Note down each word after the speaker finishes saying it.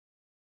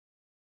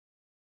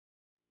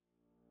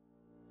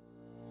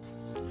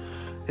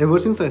Ever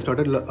since I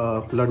started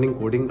learning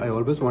coding, I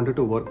always wanted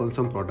to work on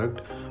some product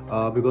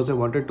because I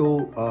wanted to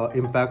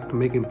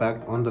make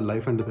impact on the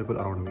life and the people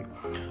around me.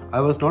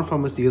 I was not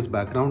from a CS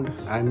background,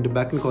 and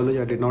back in college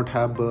I did not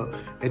have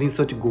any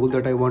such goal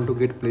that I want to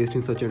get placed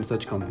in such and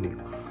such company.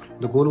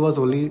 The goal was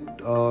only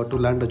to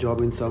land a job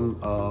in some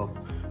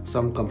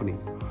company.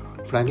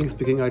 Frankly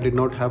speaking, I did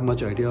not have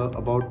much idea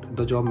about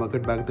the job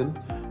market back then,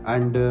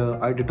 and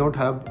I did not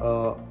have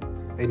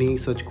any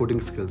such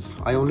coding skills.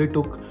 I only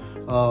took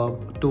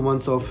 2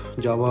 months of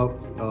Java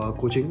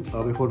coaching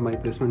before my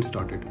placement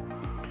started.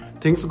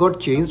 Things got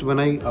changed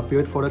when I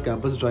appeared for a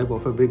campus drive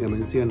of a big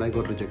MNC and I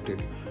got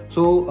rejected.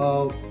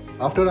 So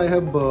after I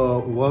have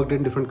worked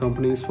in different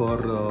companies for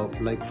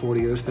like 4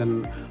 years,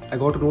 then I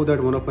got to know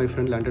that one of my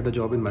friends landed a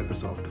job in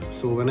Microsoft.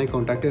 So when I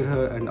contacted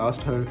her and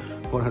asked her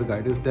for her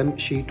guidance, then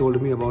she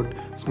told me about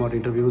smart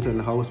interviews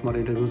and how smart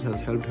interviews has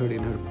helped her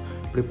in her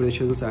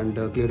preparations and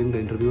clearing the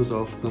interviews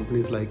of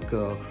companies like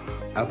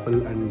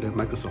Apple and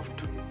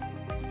Microsoft.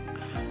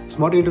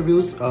 Smart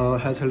interviews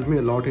has helped me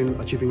a lot in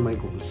achieving my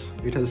goals.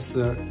 It has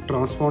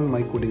transformed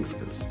my coding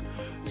skills.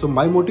 So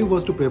my motive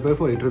was to prepare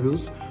for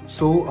interviews.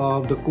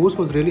 So the course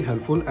was really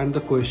helpful, and the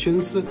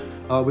questions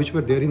which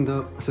were there in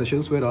the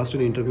sessions were asked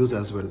in interviews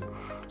as well.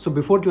 So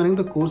before joining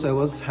the course, I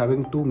was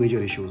having two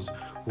major issues.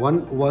 One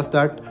was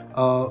that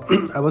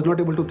I was not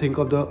able to think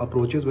of the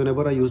approaches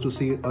whenever I used to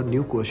see a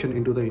new question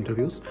into the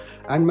interviews.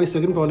 And my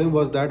second problem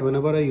was that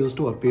whenever I used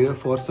to appear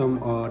for some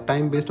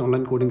time-based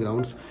online coding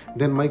rounds,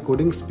 then my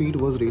coding speed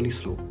was really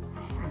slow.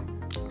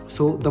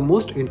 So the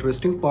most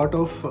interesting part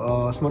of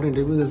smart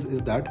interviews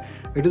is that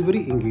it is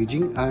very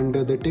engaging, and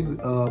they take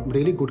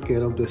really good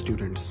care of the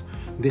students.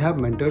 They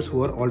have mentors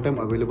who are all time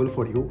available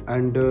for you,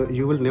 and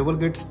you will never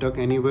get stuck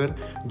anywhere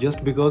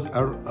just because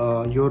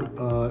you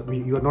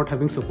are not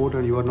having support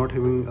and you are not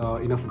having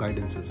enough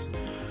guidances.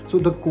 So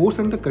the course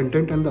and the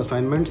content and the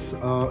assignments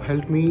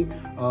helped me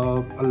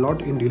a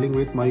lot in dealing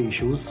with my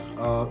issues.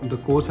 The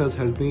course has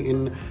helped me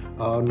in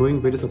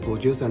knowing various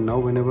approaches, and now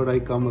whenever I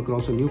come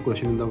across a new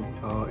question in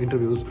the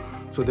interviews,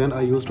 so then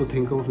I used to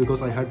think of,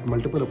 because I had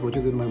multiple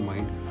approaches in my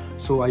mind,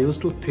 so I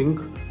used to think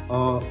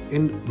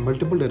in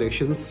multiple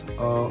directions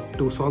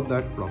to solve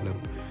that problem.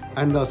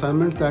 And the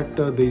assignments that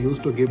they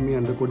used to give me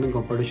and the coding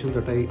competitions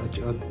that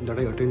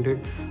I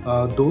attended,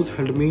 those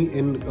helped me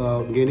in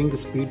gaining the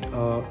speed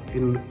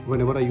in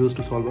whenever I used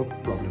to solve a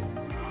problem.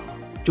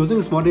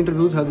 Choosing smart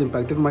interviews has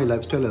impacted my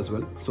lifestyle as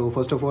well. So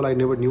first of all, I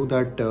never knew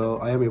that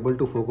I am able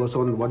to focus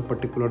on one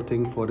particular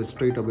thing for a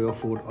straight away of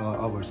 4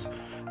 hours.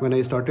 When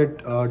I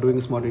started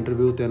doing smart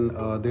interviews, then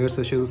their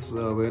sessions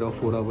were of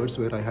 4 hours,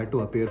 where I had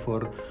to appear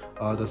for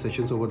the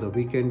sessions over the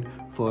weekend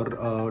for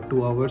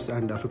 2 hours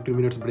and a 15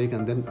 minutes break,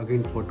 and then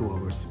again for 2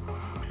 hours.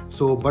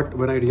 So, but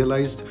when I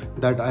realized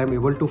that I am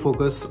able to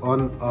focus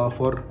on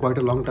for quite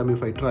a long time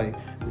if I try,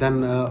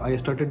 then I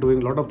started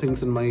doing a lot of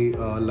things in my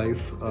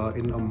life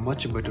in a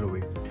much better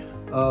way.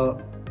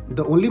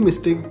 The only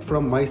mistake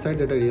from my side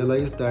that I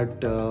realized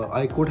that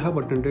I could have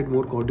attended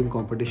more coding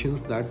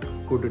competitions that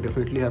could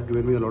definitely have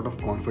given me a lot of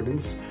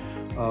confidence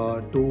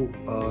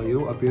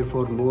to appear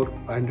for more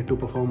and to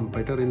perform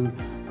better in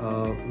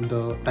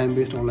the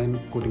time-based online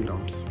coding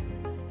rounds.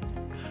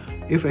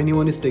 If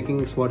anyone is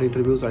taking smart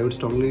interviews, I would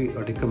strongly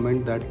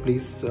recommend that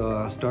please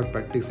start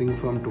practicing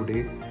from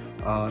today.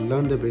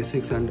 Learn the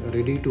basics and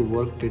ready to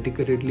work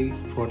dedicatedly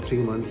for 3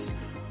 months.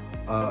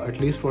 At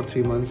least for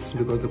 3 months,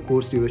 because the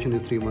course duration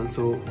is 3 months.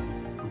 So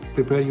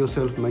prepare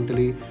yourself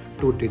mentally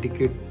to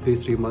dedicate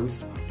these 3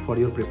 months for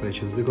your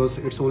preparations, because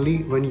it's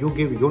only when you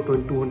give your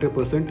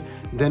 200%,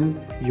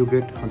 then you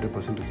get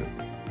 100%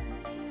 result.